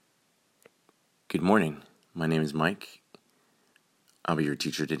Good morning. My name is Mike. I'll be your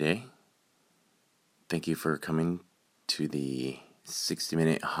teacher today. Thank you for coming to the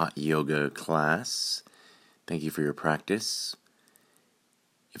 60-minute hot yoga class. Thank you for your practice.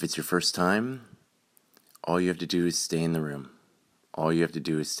 If it's your first time, all you have to do is stay in the room. All you have to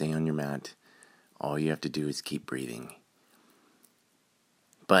do is stay on your mat. All you have to do is keep breathing.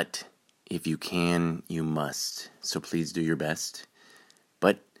 But if you can, you must. So please do your best.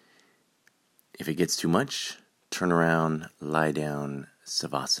 But if it gets too much, turn around, lie down,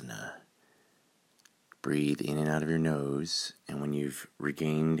 Savasana. Breathe in and out of your nose, and when you've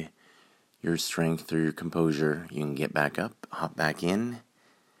regained your strength or your composure, you can get back up, hop back in.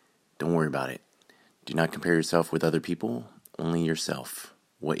 Don't worry about it. Do not compare yourself with other people, only yourself.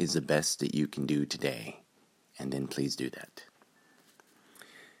 What is the best that you can do today? And then please do that.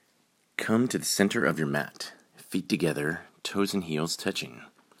 Come to the center of your mat, feet together, toes and heels touching.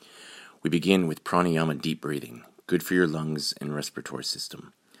 We begin with pranayama deep breathing, good for your lungs and respiratory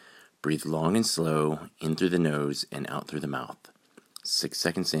system. Breathe long and slow, in through the nose and out through the mouth. 6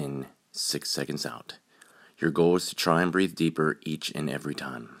 seconds in, 6 seconds out. Your goal is to try and breathe deeper each and every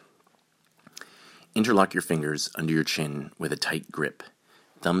time. Interlock your fingers under your chin with a tight grip,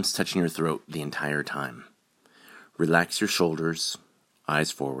 thumbs touching your throat the entire time. Relax your shoulders, eyes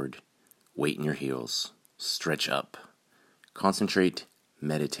forward, weight in your heels, stretch up. Concentrate,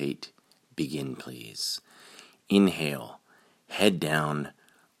 meditate, begin please. Inhale, head down,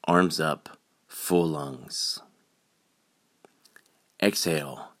 arms up, full lungs.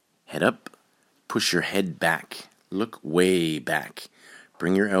 Exhale, head up, push your head back, look way back.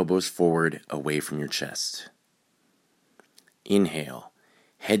 Bring your elbows forward away from your chest. Inhale,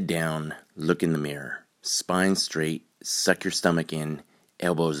 head down, look in the mirror. Spine straight, suck your stomach in,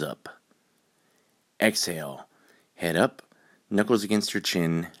 elbows up. Exhale, head up, knuckles against your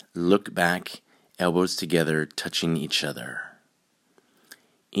chin, look back, elbows together, touching each other.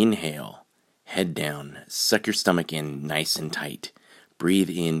 Inhale, head down, suck your stomach in nice and tight. Breathe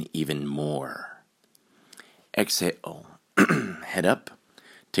in even more. Exhale, head up,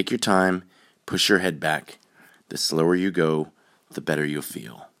 take your time, push your head back. The slower you go, the better you'll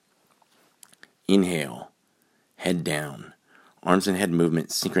feel. Inhale, head down, arms and head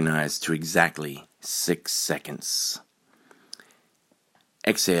movement synchronized to exactly 6 seconds.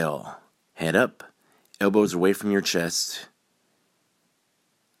 Exhale, head up, elbows away from your chest.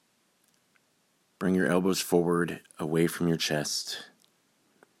 Bring your elbows forward, away from your chest.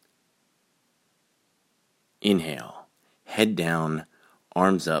 Inhale, head down,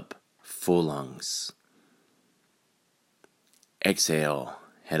 arms up, full lungs. Exhale,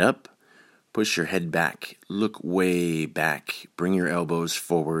 head up, push your head back, look way back. Bring your elbows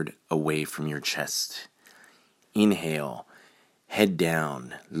forward, away from your chest. Inhale, head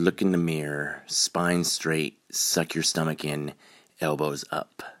down, look in the mirror, spine straight, suck your stomach in, elbows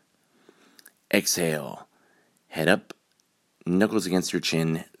up. Exhale, head up, knuckles against your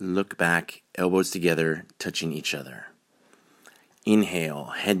chin, look back, elbows together, touching each other. Inhale,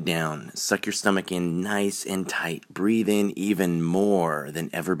 head down, suck your stomach in nice and tight, breathe in even more than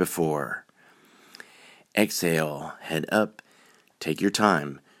ever before. Exhale, head up, take your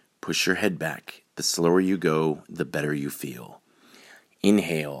time, push your head back. The slower you go, the better you feel.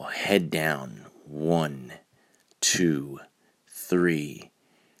 Inhale, head down, 1, 2, 3,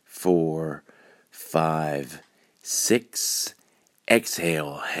 4, 5, 6.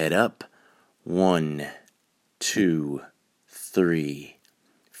 Exhale, head up, 1, 2, 3,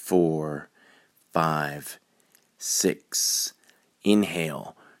 4, 5, 6.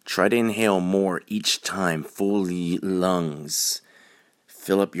 Inhale. Try to inhale more each time. Fully lungs.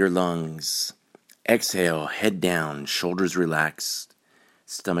 Fill up your lungs. Exhale, head down, shoulders relaxed,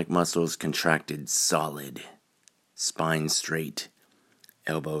 stomach muscles contracted, solid, spine straight,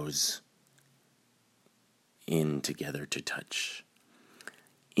 elbows in together to touch.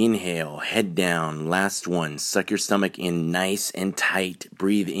 Inhale, head down, last one, suck your stomach in nice and tight,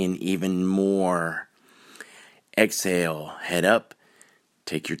 breathe in even more. Exhale, head up,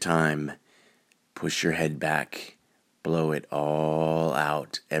 take your time, push your head back, blow it all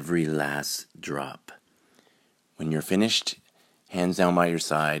out, every last drop. When you're finished, hands down by your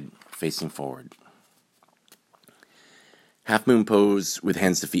side, facing forward. Half moon pose with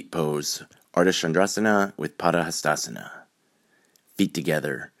hands to feet pose. Ardha Chandrasana with Padahastasana. Feet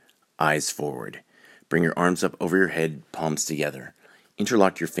together, eyes forward. Bring your arms up over your head, palms together.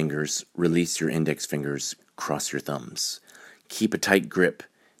 Interlock your fingers, release your index fingers, cross your thumbs. Keep a tight grip,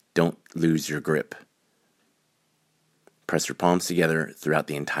 don't lose your grip. Press your palms together throughout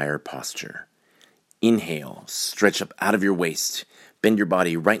the entire posture. Inhale, stretch up out of your waist, Bend your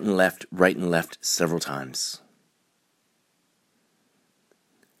body right and left several times.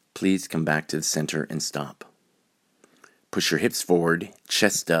 Please come back to the center and stop. Push your hips forward,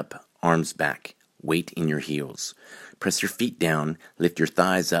 chest up, arms back, weight in your heels. Press your feet down, lift your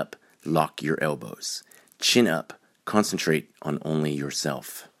thighs up, lock your elbows. Chin up, concentrate on only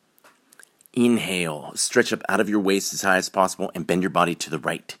yourself. Inhale, stretch up out of your waist as high as possible and bend your body to the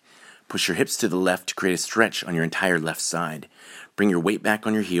right. Push your hips to the left to create a stretch on your entire left side. Bring your weight back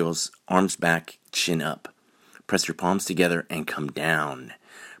on your heels, arms back, chin up. Press your palms together and come down.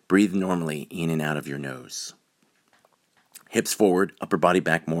 Breathe normally in and out of your nose. Hips forward, upper body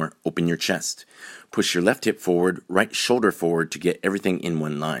back more, open your chest. Push your left hip forward, right shoulder forward to get everything in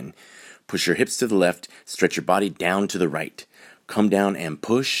one line. Push your hips to the left, stretch your body down to the right. Come down and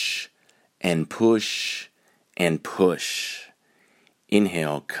push, and push, and push.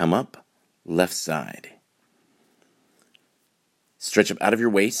 Inhale, come up, left side. Stretch up out of your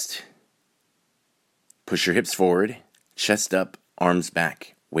waist. Push your hips forward, chest up, arms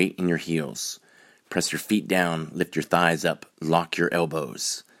back, weight in your heels. Press your feet down, lift your thighs up, lock your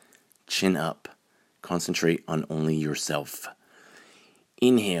elbows. Chin up, concentrate on only yourself.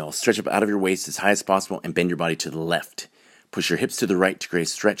 Inhale, stretch up out of your waist as high as possible and bend your body to the left. Push your hips to the right to create a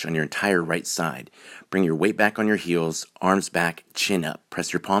stretch on your entire right side. Bring your weight back on your heels, arms back, chin up.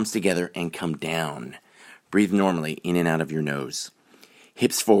 Press your palms together and come down. Breathe normally in and out of your nose.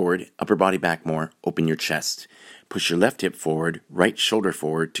 Hips forward, upper body back more, open your chest. Push your left hip forward, right shoulder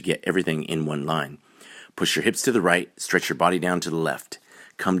forward to get everything in one line. Push your hips to the right, stretch your body down to the left.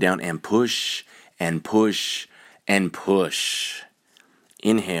 Come down and push, and push, and push.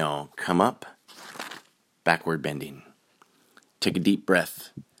 Inhale, come up, backward bending. Take a deep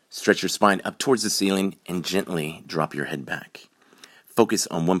breath. Stretch your spine up towards the ceiling and gently drop your head back. Focus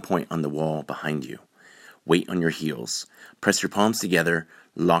on one point on the wall behind you. Weight on your heels. Press your palms together,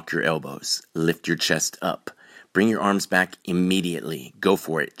 lock your elbows, lift your chest up. Bring your arms back immediately. Go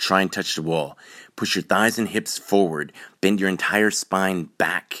for it. Try and touch the wall. Push your thighs and hips forward. Bend your entire spine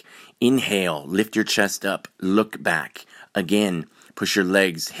back. Inhale, lift your chest up, look back. Again, push your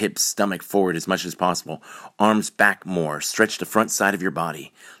legs, hips, stomach forward as much as possible. Arms back more. Stretch the front side of your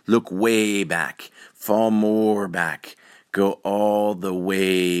body. Look way back. Fall more back. Go all the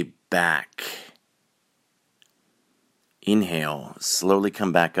way back. Inhale, slowly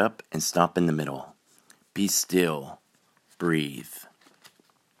come back up and stop in the middle. Be still. Breathe.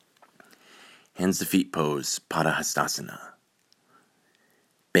 Hands to feet pose, Padahastasana.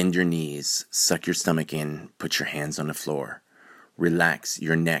 Bend your knees, suck your stomach in, put your hands on the floor. Relax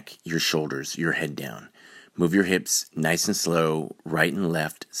your neck, your shoulders, your head down. Move your hips nice and slow, right and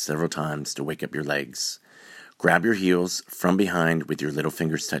left several times to wake up your legs. Grab your heels from behind with your little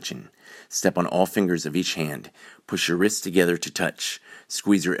fingers touching. Step on all fingers of each hand. Push your wrists together to touch.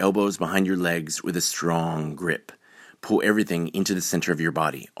 Squeeze your elbows behind your legs with a strong grip. Pull everything into the center of your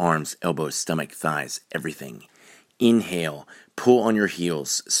body. Arms, elbows, stomach, thighs, everything. Inhale. Pull on your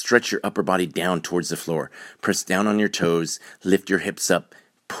heels. Stretch your upper body down towards the floor. Press down on your toes. Lift your hips up.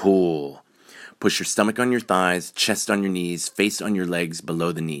 Pull. Push your stomach on your thighs, chest on your knees, face on your legs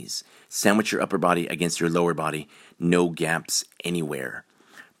below the knees. Sandwich your upper body against your lower body. No gaps anywhere.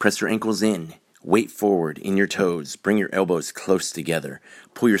 Press your ankles in. Weight forward in your toes. Bring your elbows close together.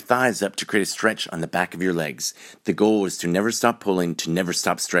 Pull your thighs up to create a stretch on the back of your legs. The goal is to never stop pulling, to never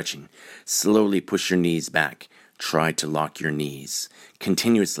stop stretching. Slowly push your knees back. Try to lock your knees.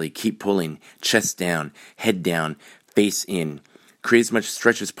 Continuously keep pulling. Chest down, head down, face in. Create as much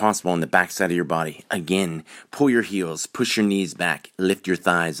stretch as possible on the backside of your body. Again, pull your heels, push your knees back, lift your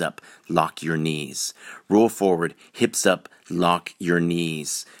thighs up, lock your knees. Roll forward, hips up, lock your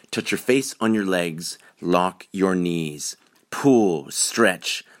knees. Touch your face on your legs, lock your knees. Pull,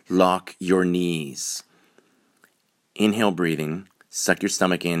 stretch, lock your knees. Inhale, breathing, suck your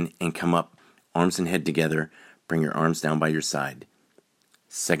stomach in and come up, arms and head together. Bring your arms down by your side.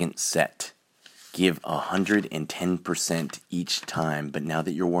 Second set. Give 110% each time, but now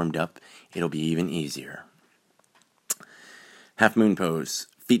that you're warmed up, it'll be even easier. Half moon pose.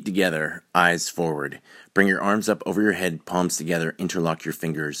 Feet together, eyes forward. Bring your arms up over your head, palms together, interlock your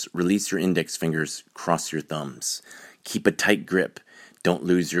fingers. Release your index fingers, cross your thumbs. Keep a tight grip. Don't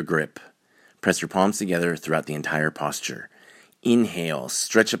lose your grip. Press your palms together throughout the entire posture. Inhale,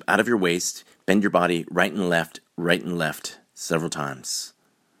 stretch up out of your waist, bend your body right and left, several times.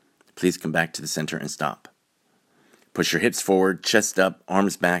 Please come back to the center and stop. Push your hips forward, chest up,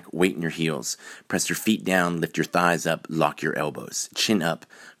 arms back, weight in your heels. Press your feet down, lift your thighs up, lock your elbows. Chin up,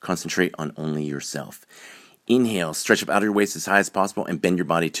 concentrate on only yourself. Inhale, stretch up out of your waist as high as possible and bend your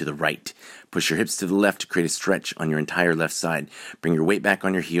body to the right. Push your hips to the left to create a stretch on your entire left side. Bring your weight back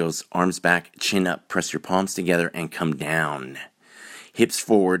on your heels, arms back, chin up, press your palms together and come down. Hips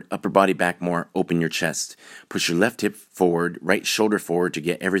forward, upper body back more, open your chest. Push your left hip forward, right shoulder forward to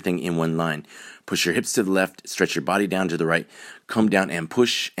get everything in one line. Push your hips to the left, stretch your body down to the right. Come down and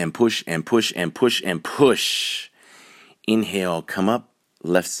push and push and push and push and push. Inhale, come up,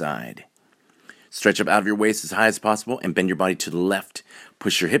 left side. Stretch up out of your waist as high as possible and bend your body to the left.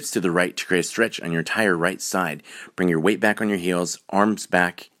 Push your hips to the right to create a stretch on your entire right side. Bring your weight back on your heels, arms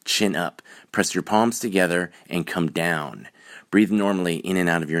back, chin up. Press your palms together and come down. Breathe normally in and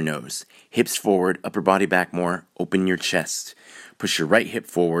out of your nose. Hips forward, upper body back more, open your chest. Push your right hip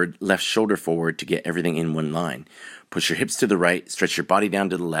forward, left shoulder forward to get everything in one line. Push your hips to the right, stretch your body down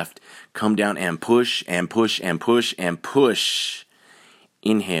to the left. Come down and push and push and push and push.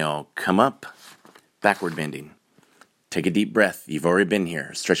 Inhale, come up. Backward bending. Take a deep breath. You've already been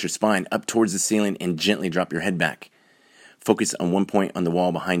here. Stretch your spine up towards the ceiling and gently drop your head back. Focus on one point on the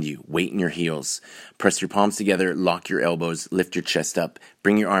wall behind you. Weight in your heels. Press your palms together. Lock your elbows. Lift your chest up.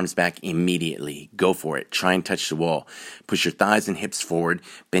 Bring your arms back immediately. Go for it. Try and touch the wall. Push your thighs and hips forward.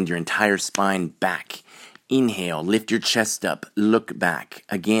 Bend your entire spine back. Inhale, lift your chest up, look back.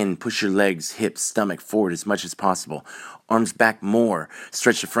 Again, push your legs, hips, stomach forward as much as possible. Arms back more.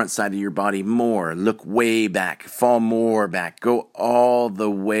 Stretch the front side of your body more. Look way back. Fall more back. Go all the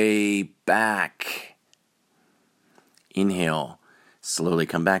way back. Inhale, slowly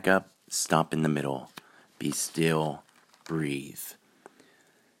come back up. Stop in the middle. Be still. Breathe.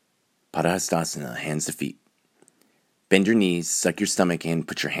 Padahastasana, hands to feet. Bend your knees, suck your stomach in,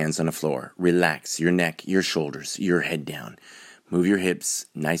 put your hands on the floor. Relax your neck, your shoulders, your head down. Move your hips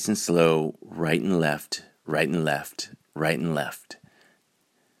nice and slow, right and left, right and left, right and left,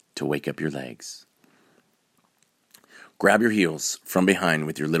 to wake up your legs. Grab your heels from behind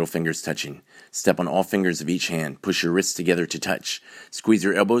with your little fingers touching. Step on all fingers of each hand. Push your wrists together to touch. Squeeze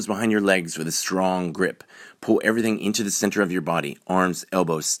your elbows behind your legs with a strong grip. Pull everything into the center of your body. Arms,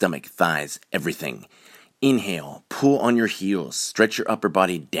 elbows, stomach, thighs, everything. Inhale, pull on your heels, stretch your upper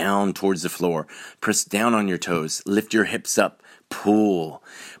body down towards the floor, press down on your toes, lift your hips up, pull.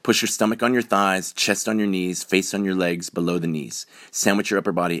 Push your stomach on your thighs, chest on your knees, face on your legs, below the knees. Sandwich your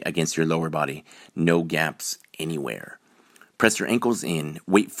upper body against your lower body. No gaps anywhere. Press your ankles in,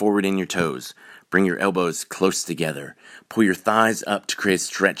 weight forward in your toes. Bring your elbows close together. Pull your thighs up to create a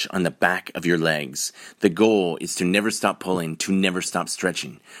stretch on the back of your legs. The goal is to never stop pulling, to never stop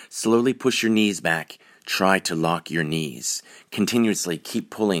stretching. Slowly push your knees back. Try to lock your knees. Continuously keep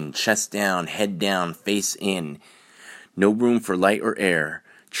pulling, chest down, head down, face in. No room for light or air.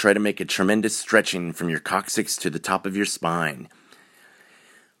 Try to make a tremendous stretching from your coccyx to the top of your spine.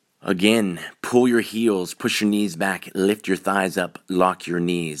 Again, pull your heels, push your knees back, lift your thighs up, lock your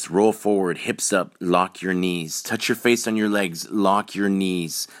knees. Roll forward, hips up, lock your knees. Touch your face on your legs, lock your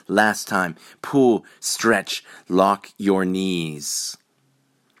knees. Last time, pull, stretch, lock your knees.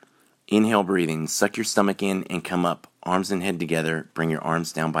 Inhale, breathing. Suck your stomach in and come up. Arms and head together. Bring your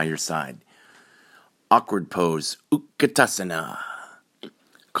arms down by your side. Awkward pose, Utkatasana.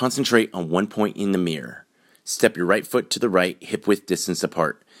 Concentrate on one point in the mirror. Step your right foot to the right, hip-width distance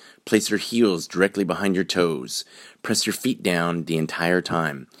apart. Place your heels directly behind your toes. Press your feet down the entire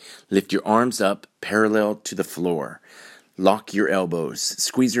time. Lift your arms up, parallel to the floor. Lock your elbows.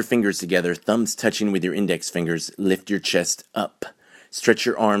 Squeeze your fingers together, thumbs touching with your index fingers. Lift your chest up. Stretch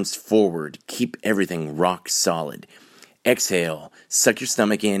your arms forward. Keep everything rock solid. Exhale. Suck your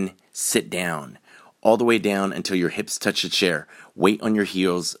stomach in. Sit down. All the way down until your hips touch the chair. Weight on your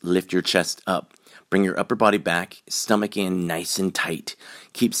heels. Lift your chest up. Bring your upper body back. Stomach in nice and tight.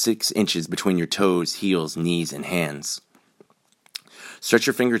 Keep 6 inches between your toes, heels, knees, and hands. Stretch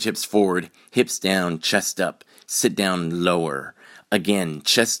your fingertips forward. Hips down. Chest up. Sit down lower. Again,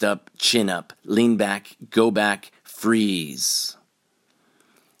 chest up, chin up. Lean back. Go back. Freeze.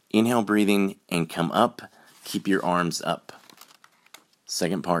 Inhale, breathing, and come up. Keep your arms up.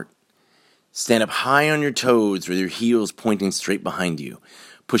 Second part. Stand up high on your toes with your heels pointing straight behind you.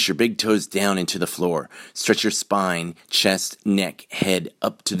 Push your big toes down into the floor. Stretch your spine, chest, neck, head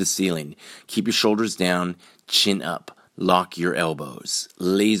up to the ceiling. Keep your shoulders down, chin up. Lock your elbows.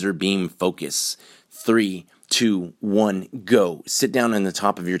 Laser beam focus. 3, 2, 1, go. Sit down on the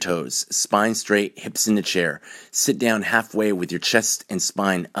top of your toes. Spine straight, hips in the chair. Sit down halfway with your chest and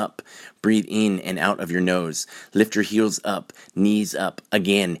spine up. Breathe in and out of your nose. Lift your heels up, knees up.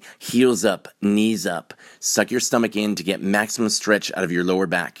 Again, heels up, knees up. Suck your stomach in to get maximum stretch out of your lower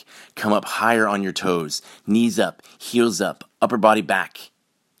back. Come up higher on your toes. Knees up, heels up, upper body back.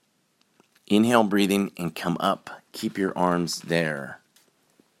 Inhale, breathing, and come up. Keep your arms there.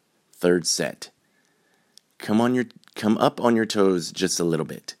 Third set. Come up on your toes just a little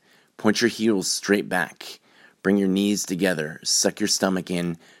bit. Point your heels straight back. Bring your knees together. Suck your stomach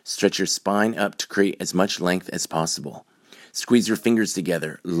in. Stretch your spine up to create as much length as possible. Squeeze your fingers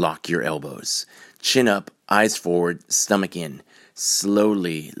together. Lock your elbows. Chin up, eyes forward, stomach in.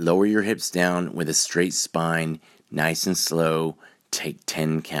 Slowly lower your hips down with a straight spine. Nice and slow. Take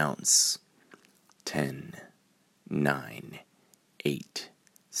 10 counts. 10, 9, 8,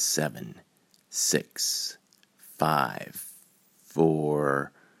 7, 6, 5,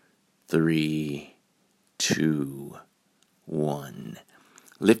 4, 3, 2, 1.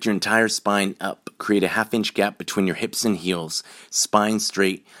 Lift your entire spine up. Create a half-inch gap between your hips and heels. Spine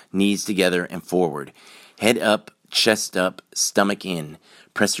straight, knees together and forward. Head up, chest up, stomach in.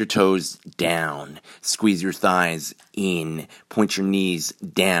 Press your toes down. Squeeze your thighs in. Point your knees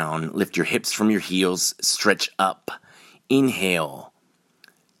down. Lift your hips from your heels. Stretch up. Inhale.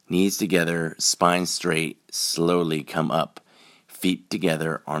 Knees together, spine straight. Slowly come up. Feet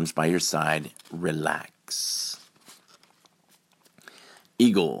together, arms by your side. Relax.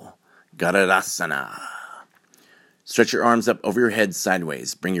 Eagle. Garudasana. Stretch your arms up over your head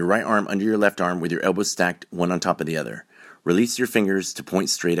sideways. Bring your right arm under your left arm with your elbows stacked, one on top of the other. Release your fingers to point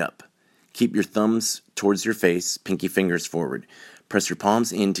straight up. Keep your thumbs towards your face, pinky fingers forward. Press your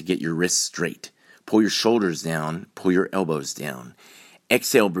palms in to get your wrists straight. Pull your shoulders down, pull your elbows down.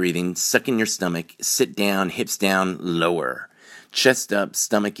 Exhale, breathing, suck in your stomach, sit down, hips down, lower. Chest up,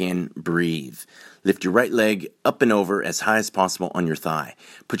 stomach in, breathe. Lift your right leg up and over as high as possible on your thigh.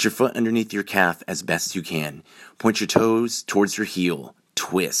 Put your foot underneath your calf as best you can. Point your toes towards your heel.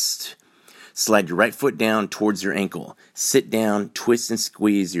 Twist. Slide your right foot down towards your ankle. Sit down, twist and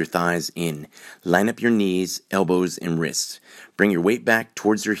squeeze your thighs in. Line up your knees, elbows, and wrists. Bring your weight back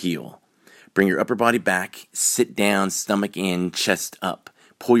towards your heel. Bring your upper body back. Sit down, stomach in, chest up.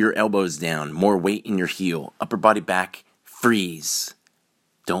 Pull your elbows down, more weight in your heel. Upper body back, freeze.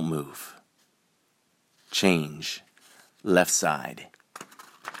 Don't move. Change. Left side.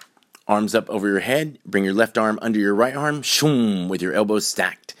 Arms up over your head. Bring your left arm under your right arm. Shoom, with your elbows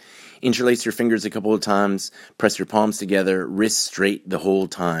stacked. Interlace your fingers a couple of times. Press your palms together. Wrists straight the whole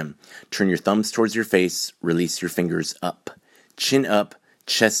time. Turn your thumbs towards your face. Release your fingers up. Chin up.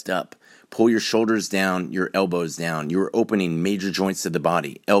 Chest up. Pull your shoulders down, your elbows down. You are opening major joints of the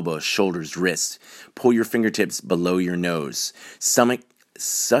body. Elbows, shoulders, wrists. Pull your fingertips below your nose.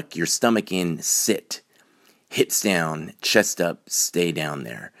 Suck your stomach in. Sit. Hips down, chest up, stay down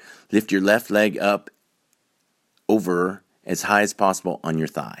there. Lift your left leg up over as high as possible on your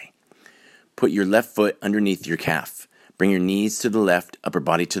thigh. Put your left foot underneath your calf. Bring your knees to the left, upper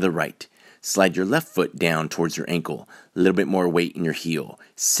body to the right. Slide your left foot down towards your ankle. A little bit more weight in your heel.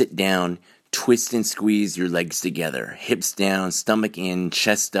 Sit down, twist and squeeze your legs together. Hips down, stomach in,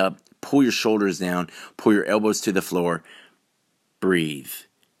 chest up. Pull your shoulders down. Pull your elbows to the floor. Breathe.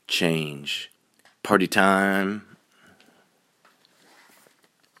 Change. Party time.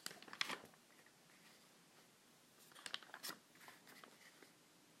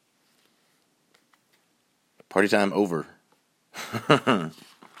 Party time over.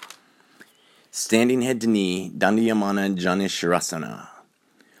 Standing head to knee, Dandayamana Janeshwarasana.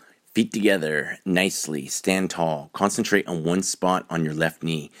 Feet together, nicely, stand tall. Concentrate on one spot on your left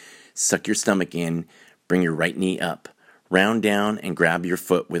knee. Suck your stomach in, bring your right knee up. Round down and grab your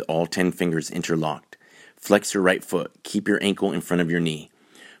foot with all 10 fingers interlocked. Flex your right foot. Keep your ankle in front of your knee.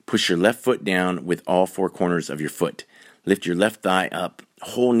 Push your left foot down with all 4 corners of your foot. Lift your left thigh up.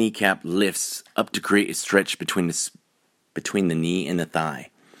 Whole kneecap lifts up to create a stretch between the knee and the thigh.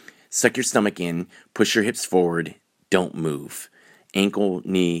 Suck your stomach in. Push your hips forward. Don't move. Ankle,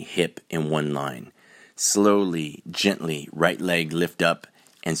 knee, hip in one line. Slowly, gently, right leg lift up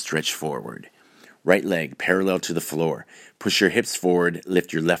and stretch forward. Right leg parallel to the floor. Push your hips forward,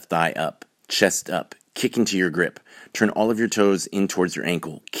 lift your left thigh up, chest up, kick into your grip. Turn all of your toes in towards your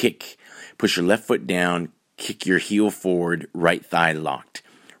ankle. Kick. Push your left foot down, kick your heel forward, right thigh locked.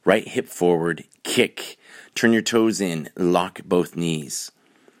 Right hip forward, kick. Turn your toes in, lock both knees.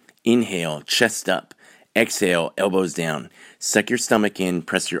 Inhale, chest up. Exhale, elbows down. Suck your stomach in,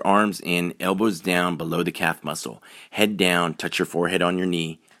 press your arms in, elbows down below the calf muscle. Head down, touch your forehead on your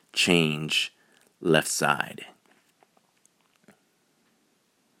knee. Change. Left side.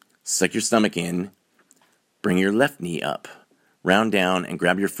 Suck your stomach in. Bring your left knee up. Round down and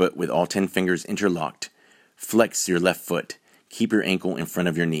grab your foot with all 10 fingers interlocked. Flex your left foot. Keep your ankle in front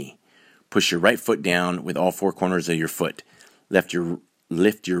of your knee. Push your right foot down with all 4 corners of your foot. Lift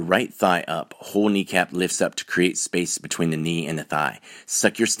your right thigh up. Whole kneecap lifts up to create space between the knee and the thigh.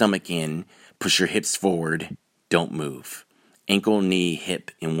 Suck your stomach in. Push your hips forward. Don't move. Ankle, knee,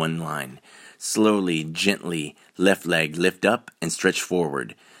 hip in one line. Slowly, gently, left leg lift up and stretch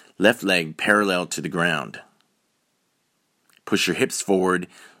forward. Left leg parallel to the ground. Push your hips forward.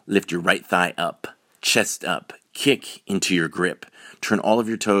 Lift your right thigh up. Chest up. Kick into your grip. Turn all of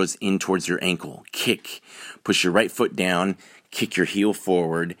your toes in towards your ankle. Kick. Push your right foot down. Kick your heel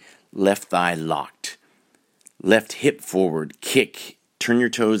forward. Left thigh locked. Left hip forward. Kick. Turn your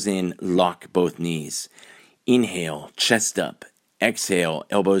toes in. Lock both knees. Inhale. Chest up. Exhale.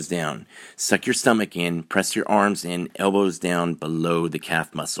 Elbows down. Suck your stomach in. Press your arms in. Elbows down below the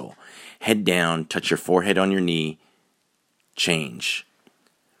calf muscle. Head down. Touch your forehead on your knee. Change.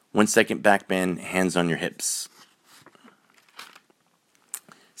 1 second back bend. Hands on your hips.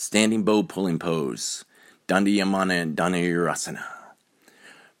 Standing bow pulling pose. Dandiyamana Dhanurasana.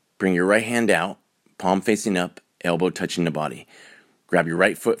 Bring your right hand out, palm facing up, elbow touching the body. Grab your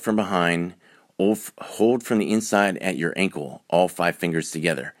right foot from behind. Hold from the inside at your ankle, all 5 fingers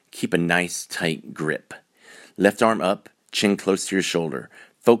together. Keep a nice tight grip. Left arm up, chin close to your shoulder.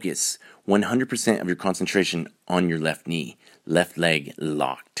 Focus 100% of your concentration on your left knee. Left leg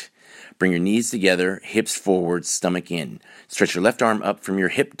locked. Bring your knees together, hips forward, stomach in. Stretch your left arm up from your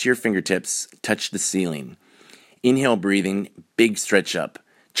hip to your fingertips. Touch the ceiling. Inhale, breathing, big stretch up.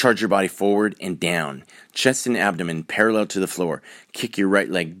 Charge your body forward and down. Chest and abdomen parallel to the floor. Kick your right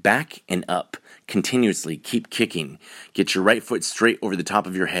leg back and up. Continuously keep kicking. Get your right foot straight over the top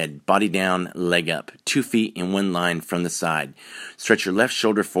of your head. Body down, leg up. 2 feet in one line from the side. Stretch your left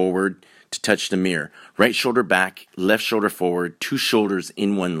shoulder forward to touch the mirror. Right shoulder back, left shoulder forward, 2 shoulders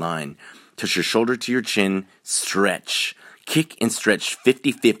in one line. Touch your shoulder to your chin, stretch. Kick and stretch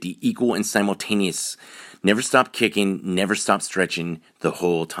 50-50, equal and simultaneous. Never stop kicking, never stop stretching the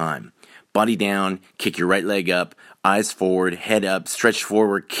whole time. Body down, kick your right leg up, eyes forward, head up, stretch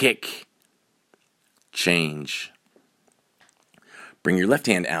forward, kick. Change. Bring your left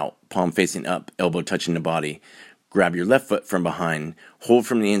hand out, palm facing up, elbow touching the body. Grab your left foot from behind, hold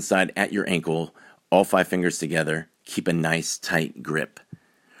from the inside at your ankle, all 5 fingers together. Keep a nice tight grip.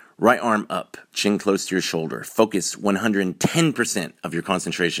 Right arm up, chin close to your shoulder. Focus 110% of your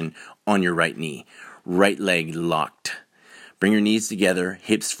concentration on your right knee. Right leg locked. Bring your knees together,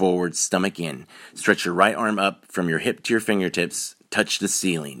 hips forward, stomach in. Stretch your right arm up from your hip to your fingertips. Touch the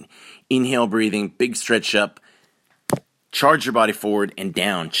ceiling. Inhale, breathing, big stretch up. Charge your body forward and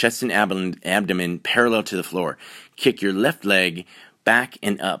down, chest and abdomen parallel to the floor. Kick your left leg back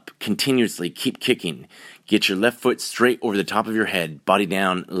and up. Continuously keep kicking. Get your left foot straight over the top of your head. Body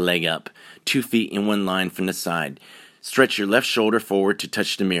down, leg up. 2 feet in one line from the side. Stretch your left shoulder forward to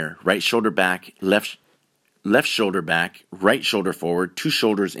touch the mirror. Right shoulder back, left shoulder back, right shoulder forward, 2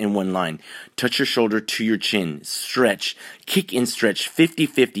 shoulders in one line. Touch your shoulder to your chin. Stretch. Kick and stretch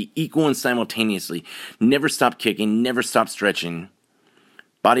 50-50, equal and simultaneously. Never stop kicking, never stop stretching.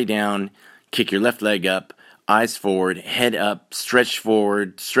 Body down, kick your left leg up, eyes forward, head up, stretch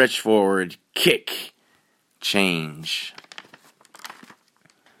forward, kick. Change.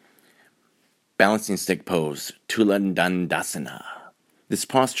 Balancing stick pose, Tula Dandasana. This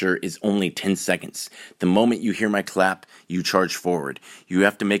posture is only 10 seconds. The moment you hear my clap, you charge forward. You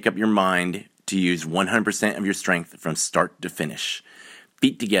have to make up your mind to use 100% of your strength from start to finish.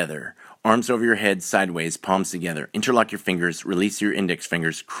 Feet together, arms over your head sideways, palms together. Interlock your fingers, release your index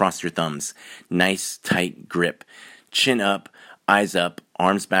fingers, cross your thumbs. Nice, tight grip. Chin up, eyes up,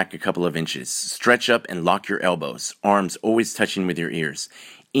 arms back a couple of inches. Stretch up and lock your elbows. Arms always touching with your ears.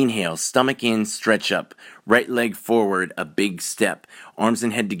 Inhale, stomach in, stretch up. Right leg forward, a big step. Arms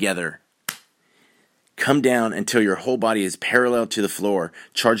and head together. Come down until your whole body is parallel to the floor.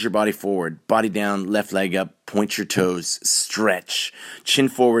 Charge your body forward. Body down, left leg up. Point your toes. Stretch. Chin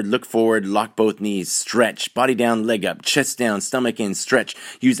forward, look forward, lock both knees. Stretch. Body down, leg up. Chest down, stomach in. Stretch.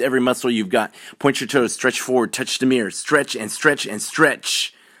 Use every muscle you've got. Point your toes. Stretch forward. Touch the mirror. Stretch and stretch and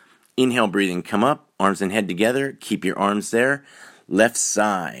stretch. Inhale, breathing. Come up. Arms and head together. Keep your arms there. Left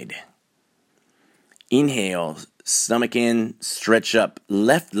side. Inhale, stomach in, stretch up.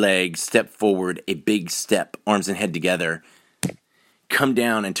 Left leg, step forward, a big step. Arms and head together. Come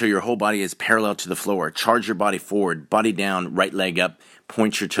down until your whole body is parallel to the floor. Charge your body forward, body down, right leg up.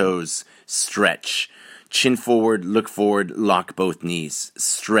 Point your toes, stretch. Chin forward, look forward, lock both knees.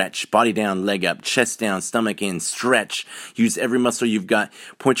 Stretch. Body down, leg up, chest down, stomach in. Stretch. Use every muscle you've got.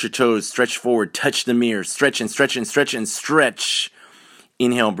 Point your toes, stretch forward, touch the mirror. Stretch and stretch and stretch and stretch.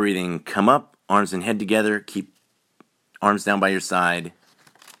 Inhale, breathing. Come up, arms and head together. Keep arms down by your side.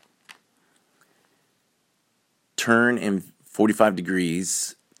 Turn in 45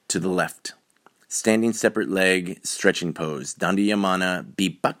 degrees to the left. Standing separate leg stretching pose. Dandiyamana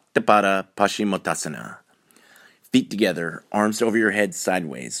Vibhaktapada Paschimottanasana. Feet together, arms over your head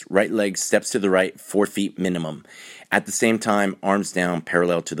sideways. Right leg steps to the right, 4 feet minimum. At the same time, arms down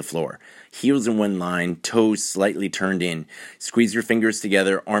parallel to the floor. Heels in one line, toes slightly turned in. Squeeze your fingers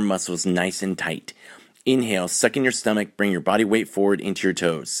together, arm muscles nice and tight. Inhale, suck in your stomach, bring your body weight forward into your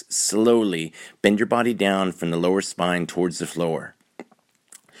toes. Slowly bend your body down from the lower spine towards the floor.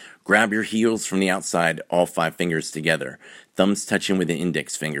 Grab your heels from the outside, all 5 fingers together, thumbs touching with the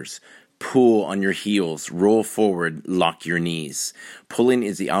index fingers. Pull on your heels, roll forward, lock your knees. Pulling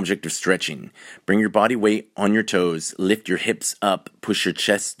is the object of stretching. Bring your body weight on your toes, lift your hips up, push your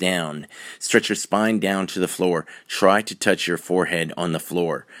chest down. Stretch your spine down to the floor. Try to touch your forehead on the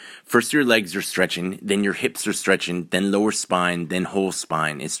floor. First your legs are stretching, then your hips are stretching, then lower spine, then whole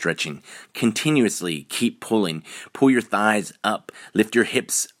spine is stretching. Continuously keep pulling. Pull your thighs up, lift your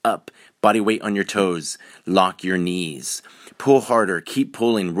hips up, body weight on your toes, lock your knees. Pull harder, keep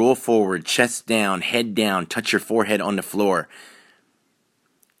pulling, roll forward, chest down, head down, touch your forehead on the floor.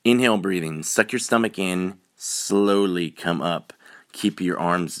 Inhale breathing, suck your stomach in, slowly come up. Keep your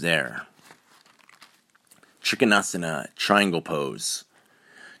arms there. Trikonasana, triangle pose.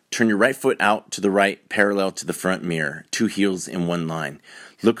 Turn your right foot out to the right, parallel to the front mirror, 2 heels in one line.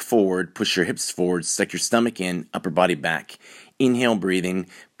 Look forward, push your hips forward, suck your stomach in, upper body back. Inhale breathing,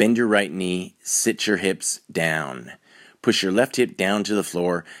 bend your right knee, sit your hips down. Push your left hip down to the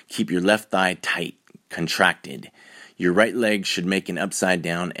floor, keep your left thigh tight, contracted. Your right leg should make an upside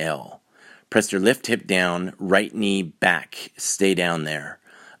down L. Press your left hip down, right knee back, stay down there.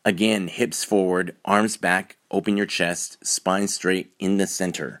 Again, hips forward, arms back, open your chest, spine straight in the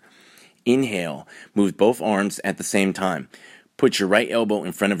center. Inhale, move both arms at the same time. Put your right elbow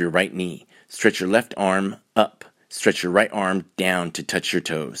in front of your right knee. Stretch your left arm up. Stretch your right arm down to touch your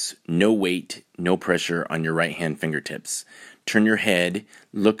toes. No weight, no pressure on your right hand fingertips. Turn your head,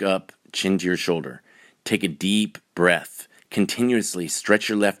 look up, chin to your shoulder. Take a deep breath. Continuously stretch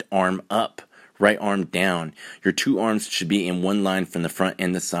your left arm up, right arm down. Your 2 arms should be in one line from the front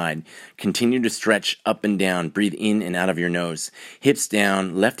and the side. Continue to stretch up and down. Breathe in and out of your nose. Hips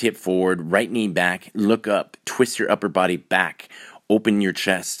down, left hip forward, right knee back. Look up, twist your upper body back. Open your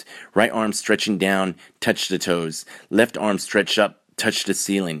chest. Right arm stretching down, touch the toes. Left arm stretch up, touch the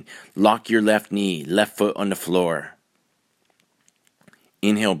ceiling. Lock your left knee, left foot on the floor.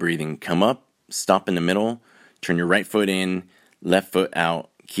 Inhale breathing, come up, stop in the middle, turn your right foot in, left foot out,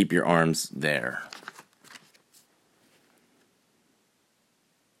 keep your arms there.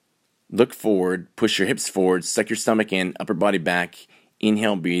 Look forward, push your hips forward, suck your stomach in, upper body back.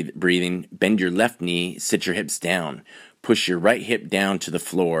 Inhale breathing, bend your left knee, sit your hips down. Push your right hip down to the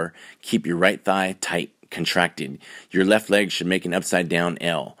floor. Keep your right thigh tight, contracted. Your left leg should make an upside down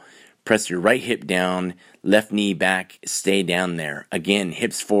L. Press your right hip down, left knee back, stay down there. Again,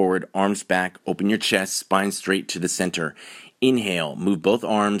 hips forward, arms back, open your chest, spine straight to the center. Inhale, move both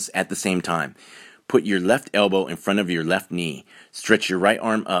arms at the same time. Put your left elbow in front of your left knee. Stretch your right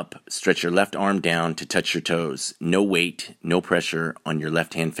arm up, stretch your left arm down to touch your toes. No weight, no pressure on your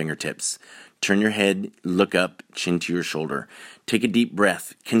left hand fingertips. Turn your head, look up, chin to your shoulder. Take a deep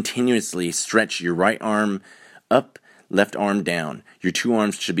breath. Continuously stretch your right arm up, left arm down. Your 2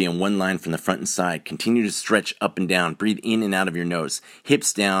 arms should be in one line from the front and side. Continue to stretch up and down. Breathe in and out of your nose.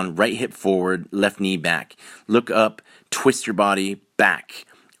 Hips down, right hip forward, left knee back. Look up, twist your body back.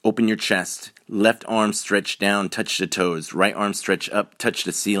 Open your chest. Left arm stretch down, touch the toes. Right arm stretch up, touch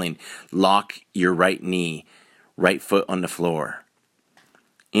the ceiling. Lock your right knee. Right foot on the floor.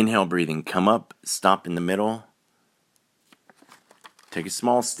 Inhale breathing, come up, stop in the middle. Take a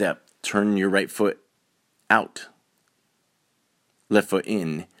small step, turn your right foot out, left foot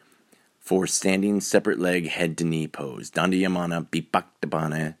in for standing separate leg head to knee pose. Dandiyamana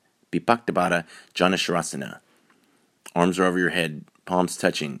Vibhaktapada Janasharasana. Arms are over your head, palms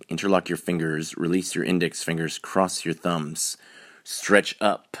touching. Interlock your fingers, release your index fingers, cross your thumbs. Stretch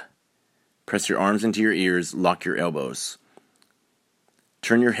up. Press your arms into your ears, lock your elbows.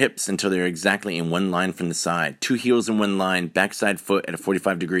 Turn your hips until they're exactly in one line from the side. 2 heels in one line, backside foot at a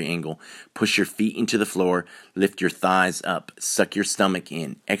 45-degree angle. Push your feet into the floor, lift your thighs up, suck your stomach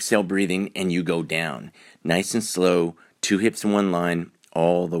in. Exhale breathing, and you go down. Nice and slow, 2 hips in one line,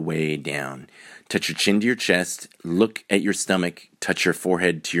 all the way down. Touch your chin to your chest, look at your stomach, touch your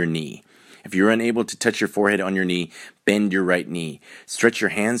forehead to your knee. If you're unable to touch your forehead on your knee, bend your right knee. Stretch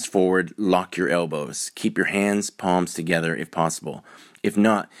your hands forward, lock your elbows. Keep your hands, palms together if possible. If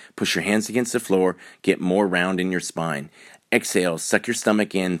not, push your hands against the floor, get more round in your spine. Exhale, suck your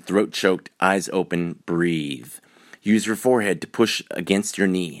stomach in, throat choked, eyes open, breathe. Use your forehead to push against your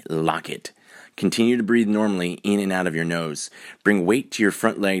knee, lock it. Continue to breathe normally in and out of your nose. Bring weight to your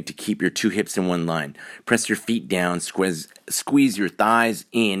front leg to keep your 2 hips in one line. Press your feet down, squeeze your thighs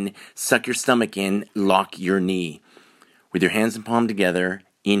in, suck your stomach in, lock your knee. With your hands and palm together,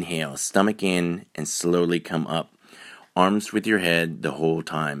 inhale, stomach in, and slowly come up. Arms with your head the whole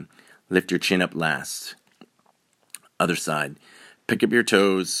time. Lift your chin up last. Other side. Pick up your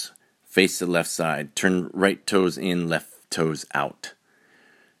toes, face the left side. Turn right toes in, left toes out.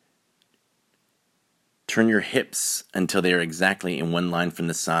 Turn your hips until they are exactly in one line from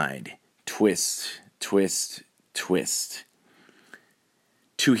the side. Twist, twist, twist.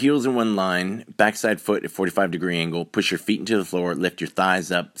 2 heels in one line, backside foot at 45-degree angle. Push your feet into the floor, lift your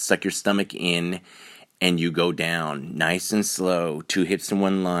thighs up, suck your stomach in, and you go down. Nice and slow. 2 hips in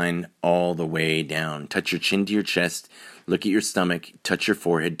one line, all the way down. Touch your chin to your chest, look at your stomach, touch your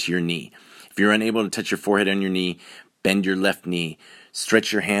forehead to your knee. If you're unable to touch your forehead on your knee, bend your left knee.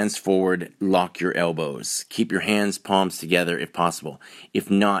 Stretch your hands forward, lock your elbows. Keep your hands palms together if possible. If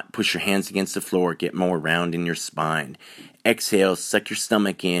not, push your hands against the floor, get more round in your spine. Exhale, suck your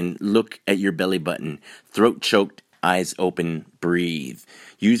stomach in, look at your belly button. Throat choked, eyes open, breathe.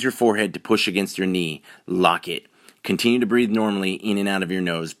 Use your forehead to push against your knee, lock it. Continue to breathe normally in and out of your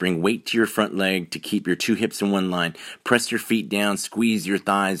nose. Bring weight to your front leg to keep your 2 hips in one line. Press your feet down, squeeze your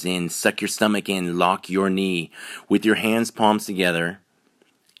thighs in, suck your stomach in, lock your knee. With your hands palms together,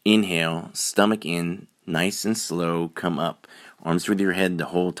 inhale, stomach in, nice and slow, come up. Arms with your head the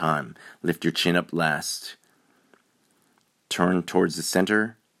whole time. Lift your chin up last. Turn towards the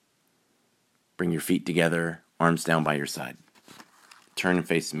center. Bring your feet together, arms down by your side. Turn and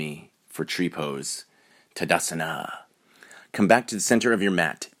face me for tree pose. Tadasana. Come back to the center of your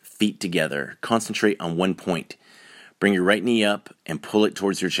mat, feet together. Concentrate on one point. Bring your right knee up and pull it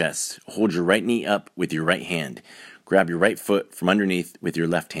towards your chest. Hold your right knee up with your right hand. Grab your right foot from underneath with your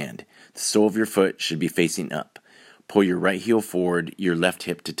left hand. The sole of your foot should be facing up. Pull your right heel forward, your left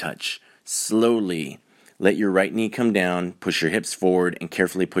hip to touch. Slowly, let your right knee come down, push your hips forward, and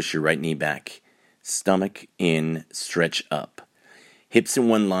carefully push your right knee back. Stomach in, stretch up. Hips in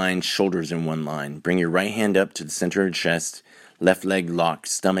one line, shoulders in one line. Bring your right hand up to the center of your chest. Left leg locked,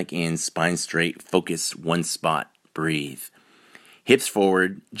 stomach in, spine straight. Focus one spot. Breathe. Hips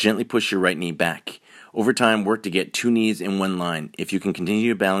forward, gently push your right knee back. Over time, work to get 2 knees in one line. If you can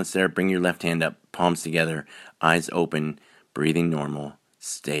continue to balance there, bring your left hand up, palms together, eyes open, breathing normal.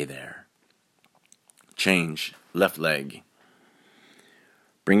 Stay there. Change. Left leg.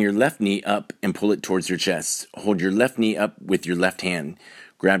 Bring your left knee up and pull it towards your chest. Hold your left knee up with your left hand.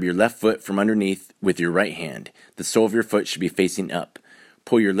 Grab your left foot from underneath with your right hand. The sole of your foot should be facing up.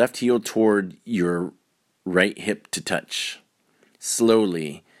 Pull your left heel toward your right hip to touch.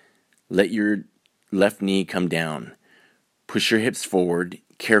 Slowly, let your left knee come down. Push your hips forward.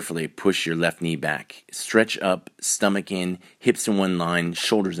 Carefully push your left knee back. Stretch up, stomach in, hips in one line,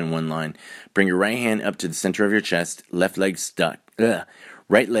 shoulders in one line. Bring your right hand up to the center of your chest. Left leg stuck.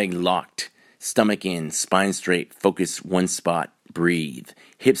 Right leg locked. Stomach in, spine straight. Focus one spot. Breathe.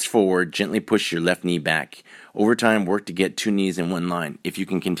 Hips forward. Gently push your left knee back. Over time, work to get 2 knees in one line. If you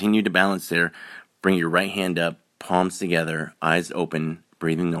can continue to balance there, bring your right hand up, palms together, eyes open,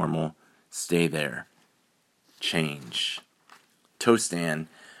 breathing normal. Stay there. Change. Toe stand,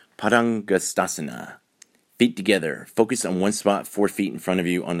 Padangastasana. Feet together. Focus on one spot, 4 feet in front of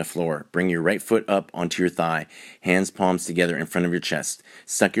you on the floor. Bring your right foot up onto your thigh. Hands, palms together in front of your chest.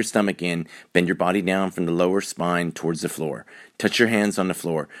 Suck your stomach in. Bend your body down from the lower spine towards the floor. Touch your hands on the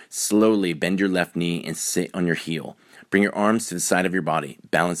floor. Slowly bend your left knee and sit on your heel. Bring your arms to the side of your body.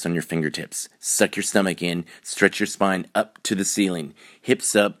 Balance on your fingertips. Suck your stomach in. Stretch your spine up to the ceiling.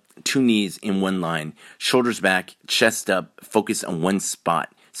 Hips up. 2 knees in one line. Shoulders back. Chest up. Focus on one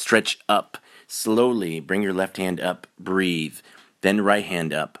spot. Stretch up. Slowly bring your left hand up. Breathe. Then right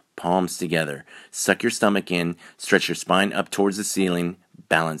hand up. Palms together. Suck your stomach in. Stretch your spine up towards the ceiling.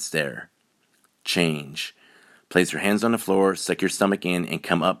 Balance there. Change. Place your hands on the floor. Suck your stomach in and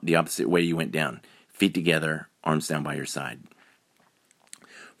come up the opposite way you went down. Feet together. Arms down by your side.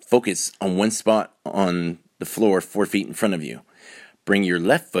 Focus on one spot on the floor 4 feet in front of you. Bring your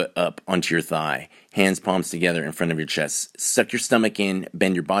left foot up onto your thigh. Hands, palms together in front of your chest. Suck your stomach in.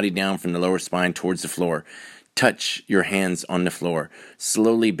 Bend your body down from the lower spine towards the floor. Touch your hands on the floor.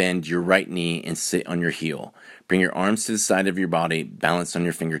 Slowly bend your right knee and sit on your heel. Bring your arms to the side of your body. Balance on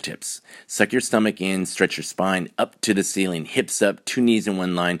your fingertips. Suck your stomach in. Stretch your spine up to the ceiling. Hips up. 2 knees in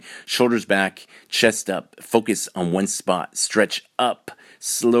one line. Shoulders back. Chest up. Focus on one spot. Stretch up.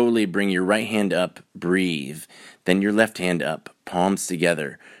 Slowly bring your right hand up. Breathe. Then your left hand up. Palms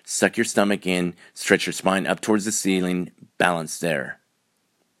together. Suck your stomach in. Stretch your spine up towards the ceiling. Balance there.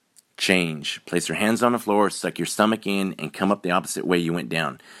 Change. Place your hands on the floor, suck your stomach in, and come up the opposite way you went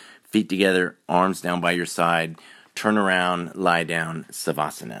down. Feet together, arms down by your side. Turn around, lie down,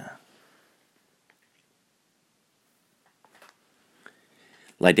 Savasana.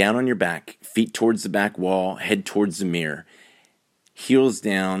 Lie down on your back, feet towards the back wall, head towards the mirror. Heels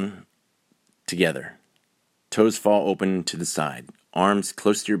down together. Toes fall open to the side. Arms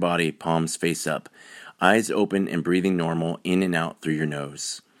close to your body, palms face up. Eyes open and breathing normal in and out through your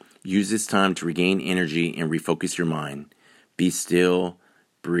nose. Use this time to regain energy and refocus your mind. Be still,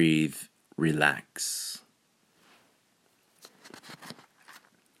 breathe, relax.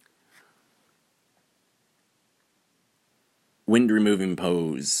 Wind removing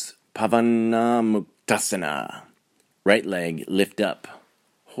pose, Pavanamuktasana. Right leg lift up.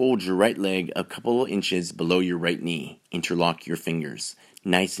 Hold your right leg a couple inches below your right knee. Interlock your fingers.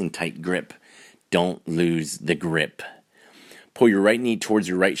 Nice and tight grip. Don't lose the grip. Pull your right knee towards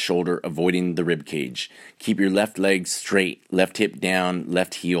your right shoulder, avoiding the rib cage. Keep your left leg straight, left hip down,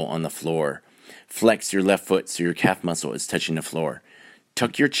 left heel on the floor. Flex your left foot so your calf muscle is touching the floor.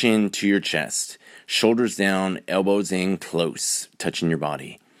 Tuck your chin to your chest. Shoulders down, elbows in close, touching your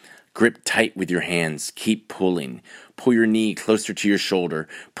body. Grip tight with your hands. Keep pulling. Pull your knee closer to your shoulder.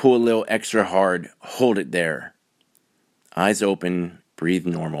 Pull a little extra hard. Hold it there. Eyes open. Breathe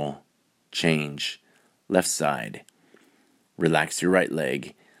normal. Change. Left side. Relax your right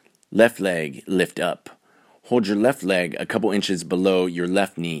leg. Left leg lift up. Hold your left leg a couple inches below your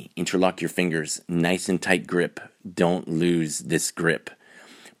left knee. Interlock your fingers. Nice and tight grip. Don't lose this grip.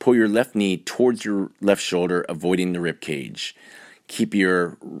 Pull your left knee towards your left shoulder, avoiding the rib cage. Keep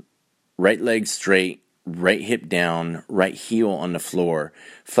your right leg straight, right hip down, right heel on the floor.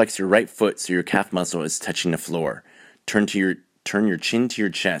 Flex your right foot so your calf muscle is touching the floor. Turn your chin to your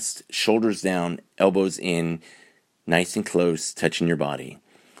chest, shoulders down, elbows in, nice and close, touching your body.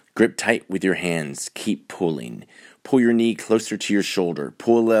 Grip tight with your hands. Keep pulling. Pull your knee closer to your shoulder.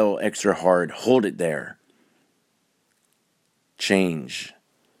 Pull a little extra hard. Hold it there. Change.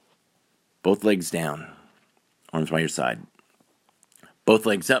 Both legs down. Arms by your side. Both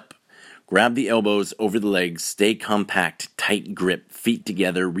legs up. Grab the elbows over the legs. Stay compact. Tight grip. Feet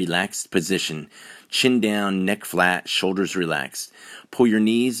together. Relaxed position. Chin down. Neck flat. Shoulders relaxed. Pull your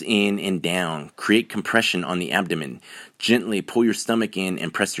knees in and down. Create compression on the abdomen. Gently pull your stomach in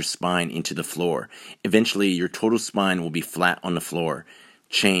and press your spine into the floor. Eventually, your total spine will be flat on the floor.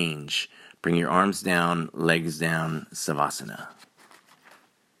 Change. Bring your arms down, legs down, Savasana.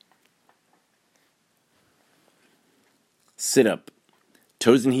 Sit up.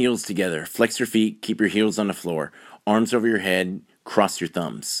 Toes and heels together. Flex your feet. Keep your heels on the floor. Arms over your head. Cross your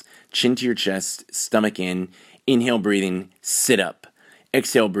thumbs. Chin to your chest. Stomach in. Inhale, breathing. Sit up.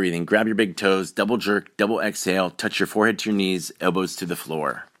 Exhale, breathing. Grab your big toes. Double jerk. Double exhale. Touch your forehead to your knees. Elbows to the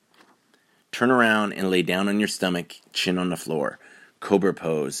floor. Turn around and lay down on your stomach. Chin on the floor. Cobra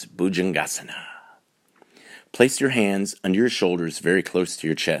pose. Bhujangasana. Place your hands under your shoulders very close to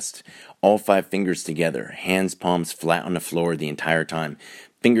your chest. All 5 fingers together. Hands, palms flat on the floor the entire time.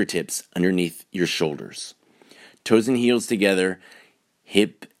 Fingertips underneath your shoulders. Toes and heels together.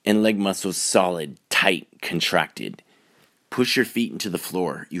 Hip and leg muscles solid, tight, contracted. Push your feet into the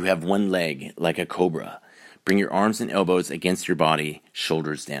floor. You have one leg like a cobra. Bring your arms and elbows against your body,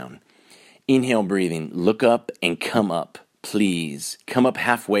 shoulders down. Inhale, breathing. Look up and come up. Please, come up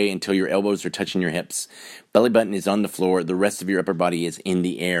halfway until your elbows are touching your hips. Belly button is on the floor. The rest of your upper body is in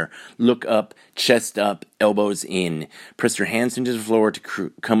the air. Look up, chest up, elbows in. Press your hands into the floor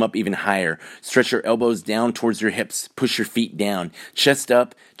to come up even higher. Stretch your elbows down towards your hips. Push your feet down. Chest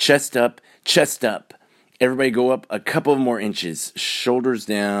up, chest up, chest up. Everybody go up a couple more inches. Shoulders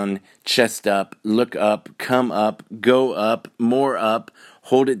down, chest up, look up, come up, go up, more up.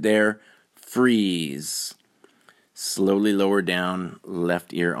 Hold it there. Freeze. Slowly lower down,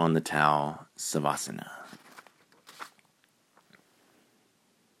 left ear on the towel, Savasana.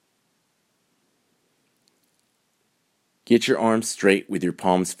 Get your arms straight with your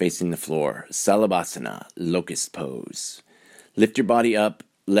palms facing the floor, Salabhasana, locust pose. Lift your body up,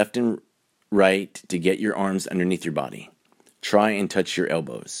 left and right, to get your arms underneath your body. Try and touch your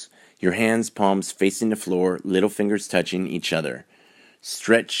elbows. Your hands, palms facing the floor, little fingers touching each other.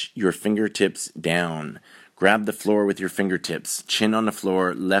 Stretch your fingertips down. Grab the floor with your fingertips. Chin on the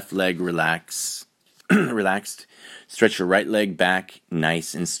floor, left leg relaxed. Stretch your right leg back,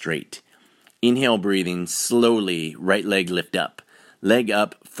 nice and straight. Inhale, breathing, slowly, right leg lift up. Leg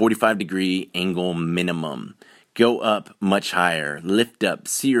up, 45-degree angle minimum. Go up much higher. Lift up,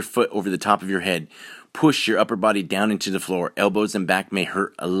 see your foot over the top of your head. Push your upper body down into the floor. Elbows and back may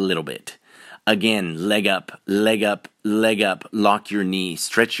hurt a little bit. Again, leg up, leg up, leg up. Lock your knee.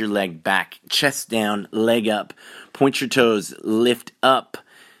 Stretch your leg back. Chest down, leg up. Point your toes. Lift up.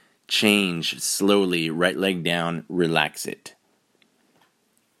 Change slowly. Right leg down. Relax it.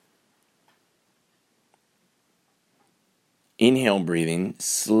 Inhale, breathing.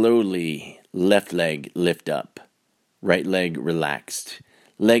 Slowly. Left leg lift up. Right leg relaxed.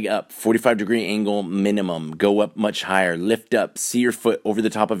 Leg up, 45-degree angle minimum. Go up much higher. Lift up. See your foot over the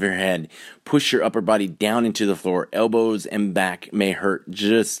top of your head. Push your upper body down into the floor. Elbows and back may hurt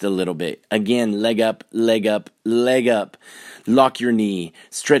just a little bit. Again, leg up, leg up, leg up. Lock your knee.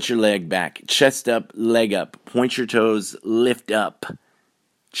 Stretch your leg back. Chest up, leg up. Point your toes. Lift up.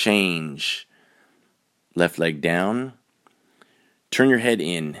 Change. Left leg down. Turn your head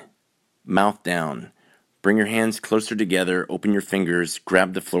in. Mouth down. Bring your hands closer together, open your fingers,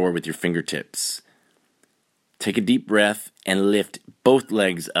 grab the floor with your fingertips. Take a deep breath and lift both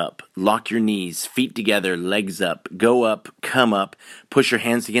legs up. Lock your knees, feet together, legs up. Go up, come up. Push your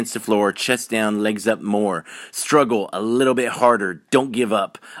hands against the floor, chest down, legs up more. Struggle a little bit harder. Don't give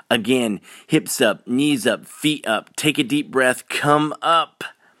up. Again, hips up, knees up, feet up. Take a deep breath, come up.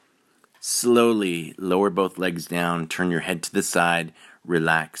 Slowly lower both legs down, turn your head to the side,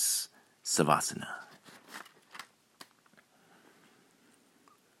 relax. Savasana.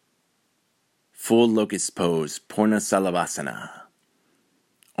 Full locust pose, Purna Salavasana.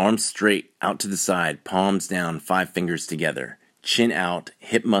 Arms straight, out to the side, palms down, 5 fingers together. Chin out,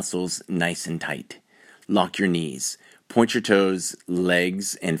 hip muscles nice and tight. Lock your knees. Point your toes,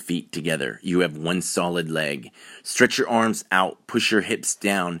 legs, and feet together. You have one solid leg. Stretch your arms out, push your hips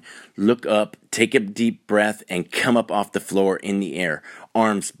down. Look up, take a deep breath, and come up off the floor in the air.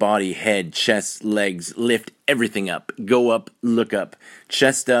 Arms, body, head, chest, legs, lift everything up. Go up, look up.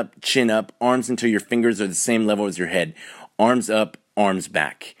 Chest up, chin up, arms until your fingers are the same level as your head. Arms up, arms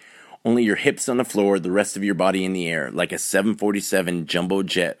back. Only your hips on the floor, the rest of your body in the air, like a 747 jumbo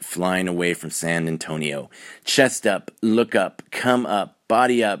jet flying away from San Antonio. Chest up, look up, come up,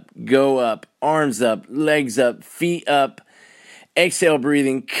 body up, go up, arms up, legs up, feet up. Exhale,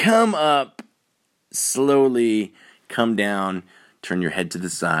 breathing, come up. Slowly come down, turn your head to the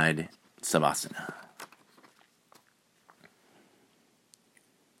side, Savasana.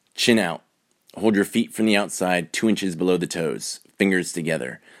 Chin out. Hold your feet from the outside 2 inches below the toes, fingers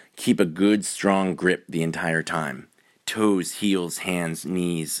together. Keep a good, strong grip the entire time. Toes, heels, hands,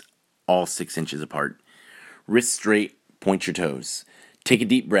 knees, all 6 inches apart. Wrists straight, point your toes. Take a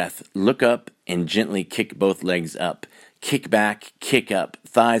deep breath, look up, and gently kick both legs up. Kick back, kick up,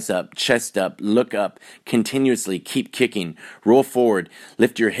 thighs up, chest up, look up. Continuously keep kicking. Roll forward,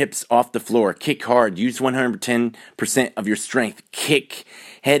 lift your hips off the floor. Kick hard, use 110% of your strength. Kick,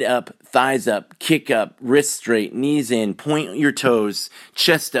 head up, thighs up, kick up, wrists straight, knees in, point your toes,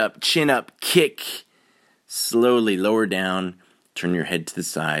 chest up, chin up, kick. Slowly lower down, turn your head to the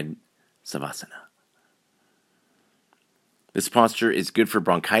side, Savasana. This posture is good for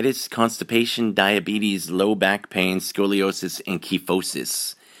bronchitis, constipation, diabetes, low back pain, scoliosis, and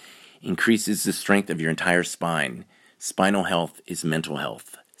kyphosis. Increases the strength of your entire spine. Spinal health is mental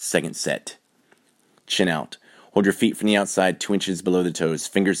health. Second set. Chin out. Hold your feet from the outside 2 inches below the toes,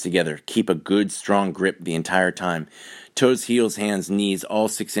 fingers together. Keep a good, strong grip the entire time. Toes, heels, hands, knees, all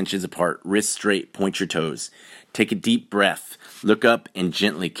 6 inches apart. Wrists straight, point your toes. Take a deep breath. Look up and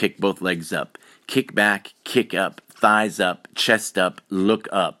gently kick both legs up. Kick back, kick up, thighs up, chest up, look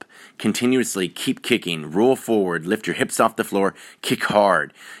up. Continuously keep kicking. Roll forward, lift your hips off the floor, kick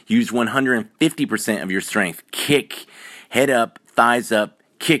hard. Use 150% of your strength. Kick, head up, thighs up,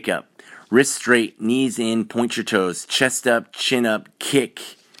 kick up. Wrists straight, knees in, point your toes, chest up, chin up, kick.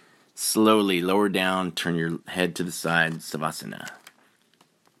 Slowly lower down, turn your head to the side, Savasana.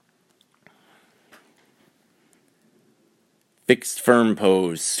 Fixed firm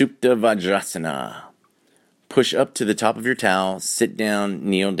pose, Supta Vajrasana. Push up to the top of your towel, sit down,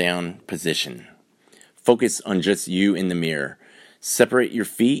 kneel down position. Focus on just you in the mirror. Separate your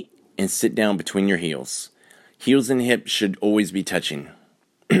feet and sit down between your heels. Heels and hips should always be touching.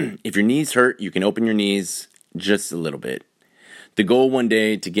 If your knees hurt, you can open your knees just a little bit. The goal one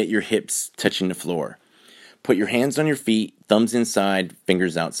day to get your hips touching the floor. Put your hands on your feet, thumbs inside,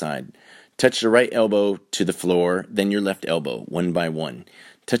 fingers outside. Touch the right elbow to the floor, then your left elbow, one by one.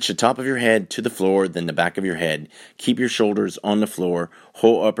 Touch the top of your head to the floor, then the back of your head. Keep your shoulders on the floor,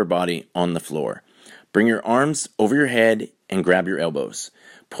 whole upper body on the floor. Bring your arms over your head and grab your elbows.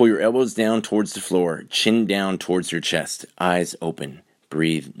 Pull your elbows down towards the floor, chin down towards your chest, eyes open.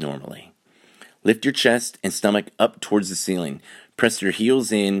 Breathe normally. Lift your chest and stomach up towards the ceiling. Press your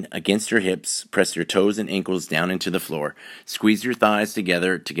heels in against your hips. Press your toes and ankles down into the floor. Squeeze your thighs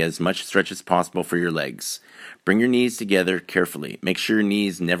together to get as much stretch as possible for your legs. Bring your knees together carefully. Make sure your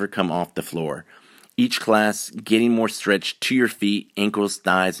knees never come off the floor. Each class getting more stretch to your feet, ankles,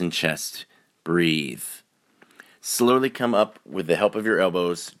 thighs, and chest. Breathe. Slowly come up with the help of your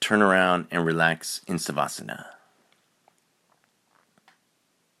elbows. Turn around and relax in Savasana.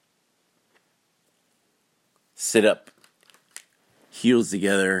 Sit up. Heels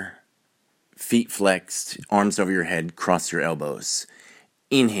together, feet flexed, arms over your head, cross your elbows.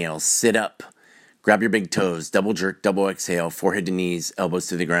 Inhale, sit up. Grab your big toes, double jerk, double exhale, forehead to knees, elbows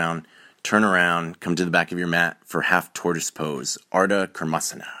to the ground. Turn around, come to the back of your mat for half tortoise pose, Ardha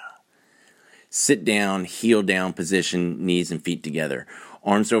Karmasana. Sit down, heel down position, knees and feet together.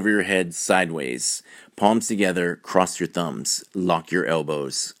 Arms over your head, sideways. Palms together, cross your thumbs, lock your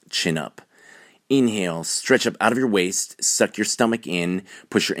elbows, chin up. Inhale, stretch up out of your waist, suck your stomach in,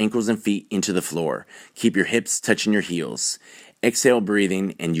 push your ankles and feet into the floor. Keep your hips touching your heels. Exhale,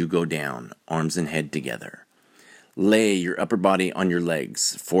 breathing, and you go down, arms and head together. Lay your upper body on your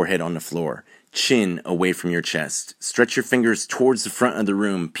legs, forehead on the floor, chin away from your chest. Stretch your fingers towards the front of the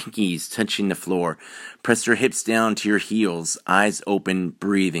room, pinkies touching the floor. Press your hips down to your heels, eyes open,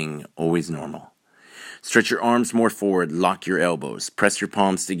 breathing, always normal. Stretch your arms more forward, lock your elbows, press your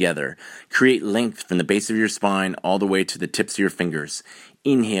palms together. Create length from the base of your spine all the way to the tips of your fingers.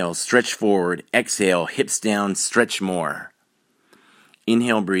 Inhale, stretch forward. Exhale, hips down, stretch more.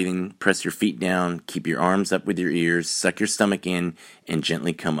 Inhale, breathing, press your feet down, keep your arms up with your ears, suck your stomach in, and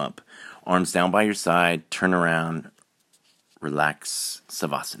gently come up. Arms down by your side, turn around, relax,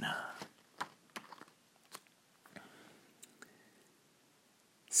 Savasana.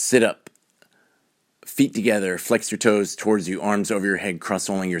 Sit up. Feet together, flex your toes towards you, arms over your head, cross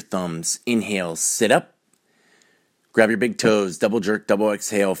only your thumbs. Inhale, sit up. Grab your big toes, double jerk, double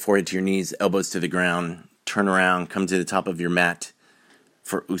exhale, forehead to your knees, elbows to the ground. Turn around, come to the top of your mat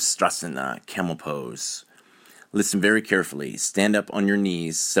for Ustrasana, camel pose. Listen very carefully. Stand up on your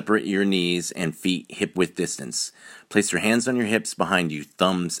knees, separate your knees and feet hip-width distance. Place your hands on your hips behind you,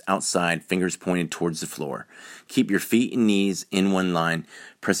 thumbs outside, fingers pointed towards the floor. Keep your feet and knees in one line.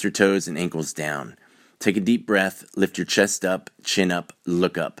 Press your toes and ankles down. Take a deep breath, lift your chest up, chin up,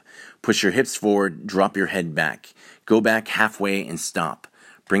 look up. Push your hips forward, drop your head back. Go back halfway and stop.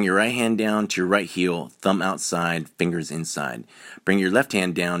 Bring your right hand down to your right heel, thumb outside, fingers inside. Bring your left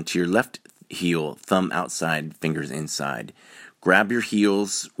hand down to your left heel, thumb outside, fingers inside. Grab your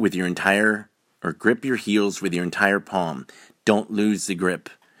heels with your grip your heels with your entire palm. Don't lose the grip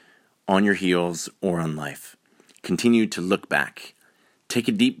on your heels or on life. Continue to look back. Take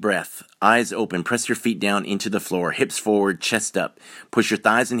a deep breath, eyes open, press your feet down into the floor, hips forward, chest up. Push your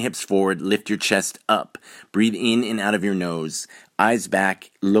thighs and hips forward, lift your chest up. Breathe in and out of your nose. Eyes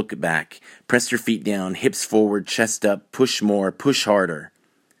back, look back. Press your feet down, hips forward, chest up, push more, push harder.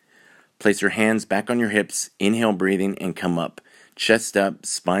 Place your hands back on your hips, inhale breathing and come up. Chest up,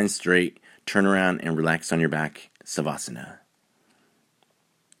 spine straight, turn around and relax on your back, Savasana.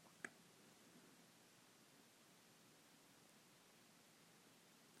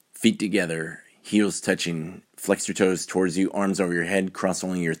 Feet together, heels touching, flex your toes towards you, arms over your head, cross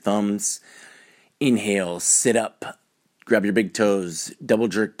only your thumbs. Inhale, sit up, grab your big toes, double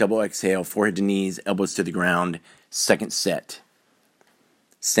jerk, double exhale, forehead to knees, elbows to the ground. Second set.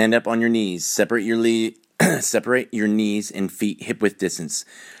 Stand up on your knees, separate your knees and feet hip-width distance.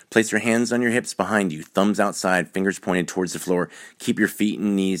 Place your hands on your hips behind you, thumbs outside, fingers pointed towards the floor. Keep your feet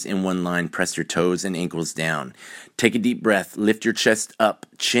and knees in one line, press your toes and ankles down. Take a deep breath, lift your chest up,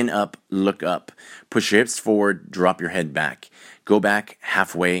 chin up, look up. Push your hips forward, drop your head back. Go back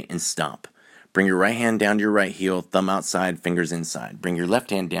halfway and stop. Bring your right hand down to your right heel, thumb outside, fingers inside. Bring your left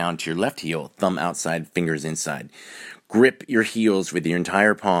hand down to your left heel, thumb outside, fingers inside. Grip your heels with your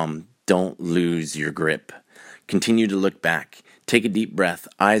entire palm. Don't lose your grip. Continue to look back. Take a deep breath,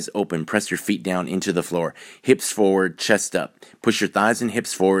 eyes open, press your feet down into the floor. Hips forward, chest up. Push your thighs and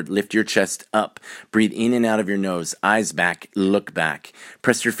hips forward, lift your chest up. Breathe in and out of your nose, eyes back, look back.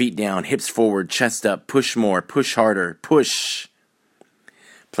 Press your feet down, hips forward, chest up. Push more, push harder, push.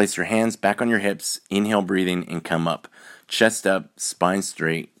 Place your hands back on your hips, inhale breathing and come up. Chest up, spine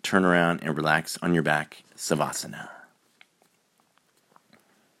straight, turn around and relax on your back, Savasana.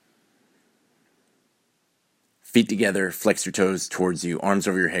 Feet together, flex your toes towards you, arms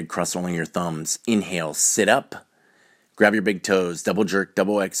over your head, cross only your thumbs. Inhale, sit up. Grab your big toes, double jerk,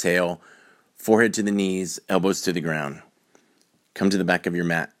 double exhale, forehead to the knees, elbows to the ground. Come to the back of your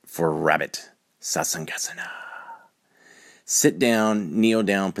mat for Rabbit Sasangasana. Sit down, kneel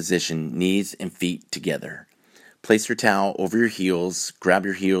down position, knees and feet together. Place your towel over your heels, grab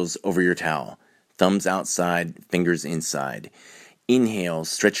your heels over your towel. Thumbs outside, fingers inside. Inhale,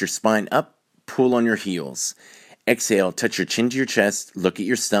 stretch your spine up, pull on your heels. Exhale, touch your chin to your chest, look at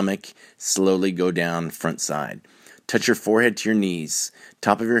your stomach, slowly go down front side. Touch your forehead to your knees,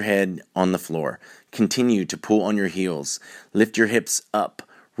 top of your head on the floor. Continue to pull on your heels. Lift your hips up,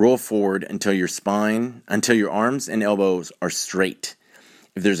 roll forward until your arms and elbows are straight.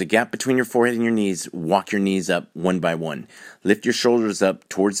 If there's a gap between your forehead and your knees, walk your knees up one by one. Lift your shoulders up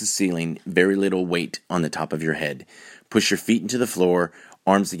towards the ceiling, very little weight on the top of your head. Push your feet into the floor,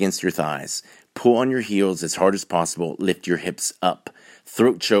 arms against your thighs. Pull on your heels as hard as possible, lift your hips up.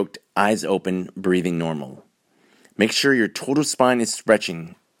 Throat choked, eyes open, breathing normal. Make sure your total spine is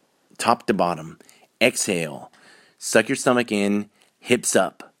stretching, top to bottom. Exhale, suck your stomach in, hips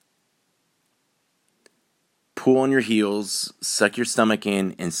up. Pull on your heels, suck your stomach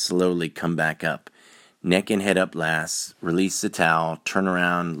in, and slowly come back up. Neck and head up last. Release the towel, turn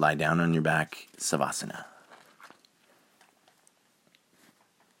around, lie down on your back, Savasana.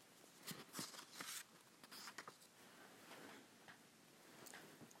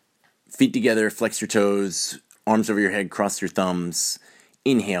 Feet together, flex your toes, arms over your head, cross your thumbs.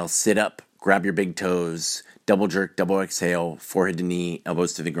 Inhale, sit up, grab your big toes, double jerk, double exhale, forehead to knee,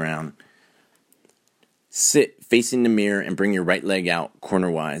 elbows to the ground. Sit facing the mirror and bring your right leg out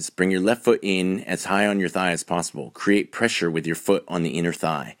cornerwise. Bring your left foot in as high on your thigh as possible. Create pressure with your foot on the inner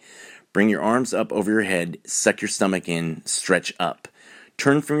thigh. Bring your arms up over your head, suck your stomach in, stretch up.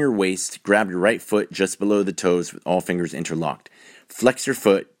 Turn from your waist, grab your right foot just below the toes with all fingers interlocked. Flex your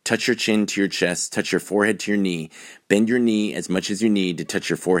foot, touch your chin to your chest, touch your forehead to your knee. Bend your knee as much as you need to touch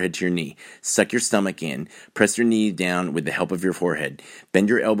your forehead to your knee. Suck your stomach in. Press your knee down with the help of your forehead. Bend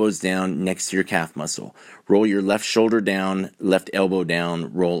your elbows down next to your calf muscle. Roll your left shoulder down, left elbow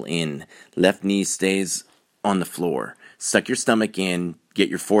down, roll in. Left knee stays on the floor. Suck your stomach in. Get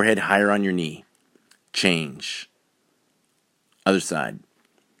your forehead higher on your knee. Change. Other side.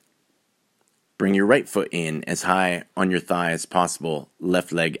 Bring your right foot in as high on your thigh as possible,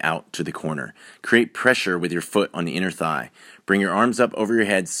 left leg out to the corner. Create pressure with your foot on the inner thigh. Bring your arms up over your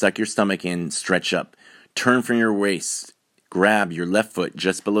head, suck your stomach in, stretch up. Turn from your waist. Grab your left foot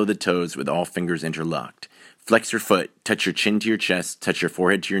just below the toes with all fingers interlocked. Flex your foot, touch your chin to your chest, touch your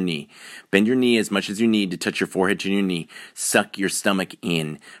forehead to your knee. Bend your knee as much as you need to touch your forehead to your knee. Suck your stomach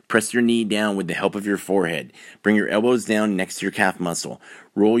in. Press your knee down with the help of your forehead. Bring your elbows down next to your calf muscle.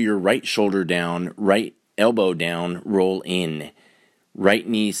 Roll your right shoulder down, right elbow down, roll in. Right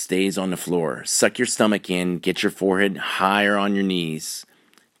knee stays on the floor. Suck your stomach in, get your forehead higher on your knees.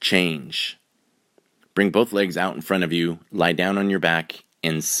 Change. Bring both legs out in front of you, lie down on your back,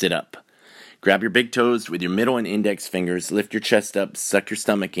 and sit up. Grab your big toes with your middle and index fingers, lift your chest up, suck your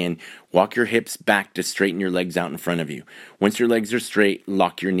stomach in, walk your hips back to straighten your legs out in front of you. Once your legs are straight,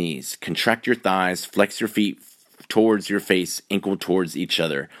 lock your knees. Contract your thighs, flex your feet towards your face, ankle towards each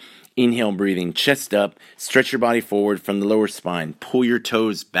other. Inhale, breathing, chest up, stretch your body forward from the lower spine. Pull your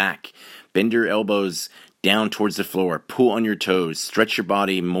toes back, bend your elbows down towards the floor. Pull on your toes, stretch your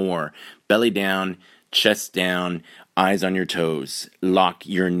body more. Belly down, chest down, eyes on your toes. Lock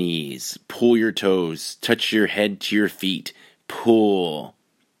your knees. Pull your toes. Touch your head to your feet. Pull.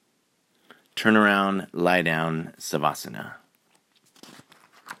 Turn around, lie down, Savasana.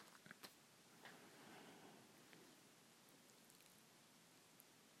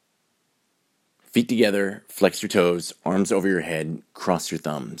 Feet together, flex your toes, arms over your head, cross your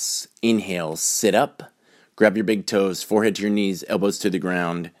thumbs. Inhale, sit up. Grab your big toes, forehead to your knees, elbows to the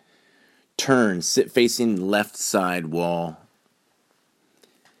ground. Turn, sit facing left side wall.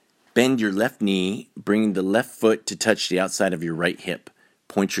 Bend your left knee, bring the left foot to touch the outside of your right hip.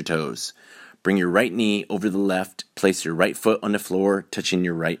 Point your toes. Bring your right knee over the left, place your right foot on the floor, touching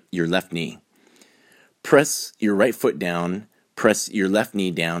your left knee. Press your right foot down, press your left knee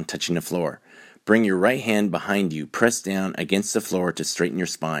down, touching the floor. Bring your right hand behind you, press down against the floor to straighten your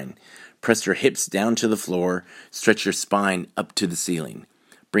spine. Press your hips down to the floor, stretch your spine up to the ceiling.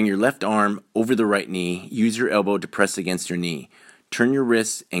 Bring your left arm over the right knee. Use your elbow to press against your knee. Turn your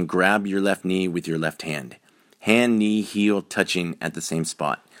wrist and grab your left knee with your left hand. Hand, knee, heel touching at the same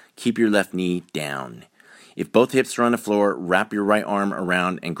spot. Keep your left knee down. If both hips are on the floor, wrap your right arm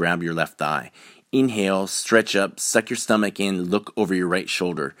around and grab your left thigh. Inhale, stretch up, suck your stomach in, look over your right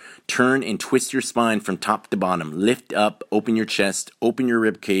shoulder. Turn and twist your spine from top to bottom. Lift up, open your chest, open your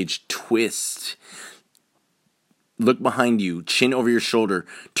rib cage, twist. Look behind you, chin over your shoulder,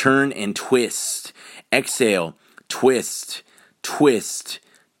 turn and twist. Exhale, twist, twist,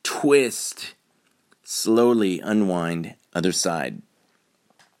 twist. Slowly unwind, other side.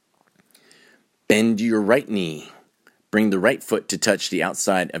 Bend your right knee. Bring the right foot to touch the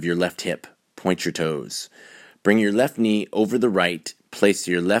outside of your left hip. Point your toes. Bring your left knee over the right. Place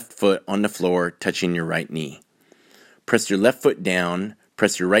your left foot on the floor, touching your right knee. Press your left foot down.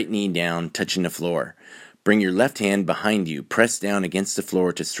 Press your right knee down, touching the floor. Bring your left hand behind you. Press down against the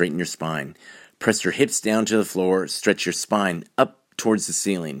floor to straighten your spine. Press your hips down to the floor. Stretch your spine up towards the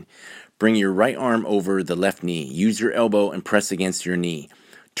ceiling. Bring your right arm over the left knee. Use your elbow and press against your knee.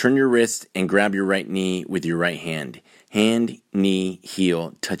 Turn your wrist and grab your right knee with your right hand. Hand, knee,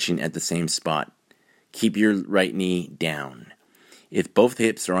 heel touching at the same spot. Keep your right knee down. If both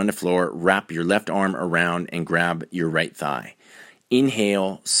hips are on the floor, wrap your left arm around and grab your right thigh.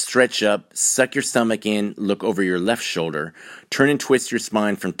 Inhale, stretch up, suck your stomach in, look over your left shoulder. Turn and twist your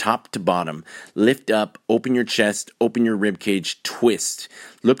spine from top to bottom. Lift up, open your chest, open your rib cage, twist.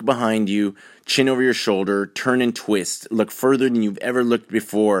 Look behind you, chin over your shoulder, turn and twist. Look further than you've ever looked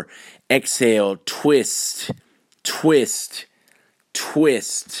before. Exhale, twist, twist,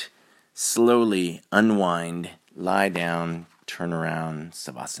 twist. Slowly unwind, lie down, turn around,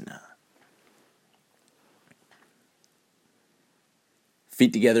 Savasana.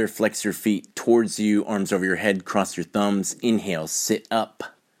 Feet together, flex your feet towards you, arms over your head, cross your thumbs. Inhale, sit up.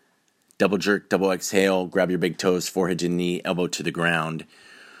 Double jerk, double exhale, grab your big toes, forehead to knee, elbow to the ground.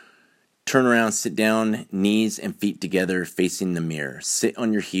 Turn around, sit down, knees and feet together, facing the mirror. Sit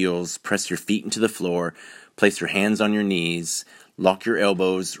on your heels, press your feet into the floor, place your hands on your knees, lock your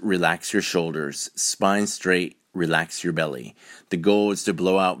elbows, relax your shoulders, spine straight, relax your belly. The goal is to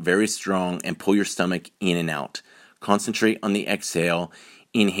blow out very strong and pull your stomach in and out. Concentrate on the exhale.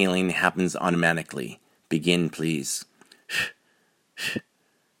 Inhaling happens automatically. Begin, please.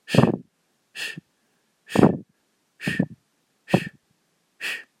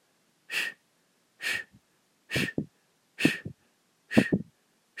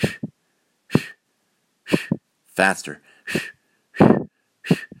 Faster.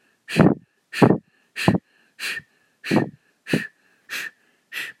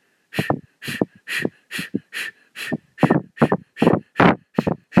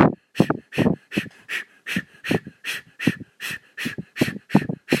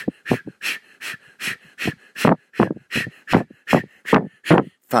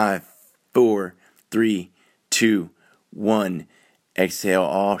 5, 4, 3, 2, 1. Exhale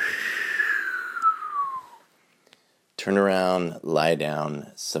all. Turn around, lie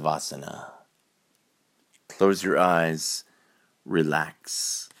down, Savasana. Close your eyes,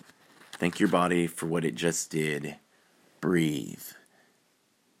 relax. Thank your body for what it just did. Breathe.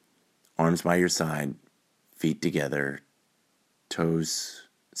 Arms by your side, feet together, toes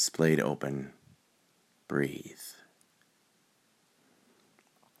splayed open. Breathe.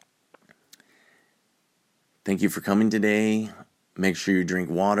 Thank you for coming today. Make sure you drink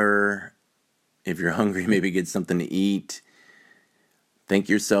water. If you're hungry, maybe get something to eat. Thank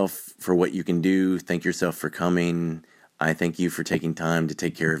yourself for what you can do. Thank yourself for coming. I thank you for taking time to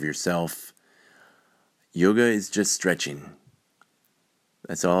take care of yourself. Yoga is just stretching.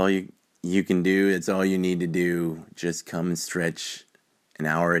 That's all you can do. That's all you need to do. Just come and stretch an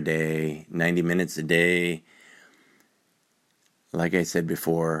hour a day, 90 minutes a day. Like I said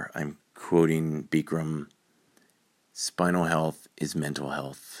before, I'm quoting Bikram. Spinal health is mental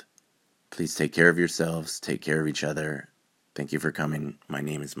health. Please take care of yourselves. Take care of each other. Thank you for coming. My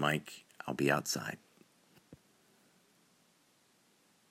name is Mike. I'll be outside.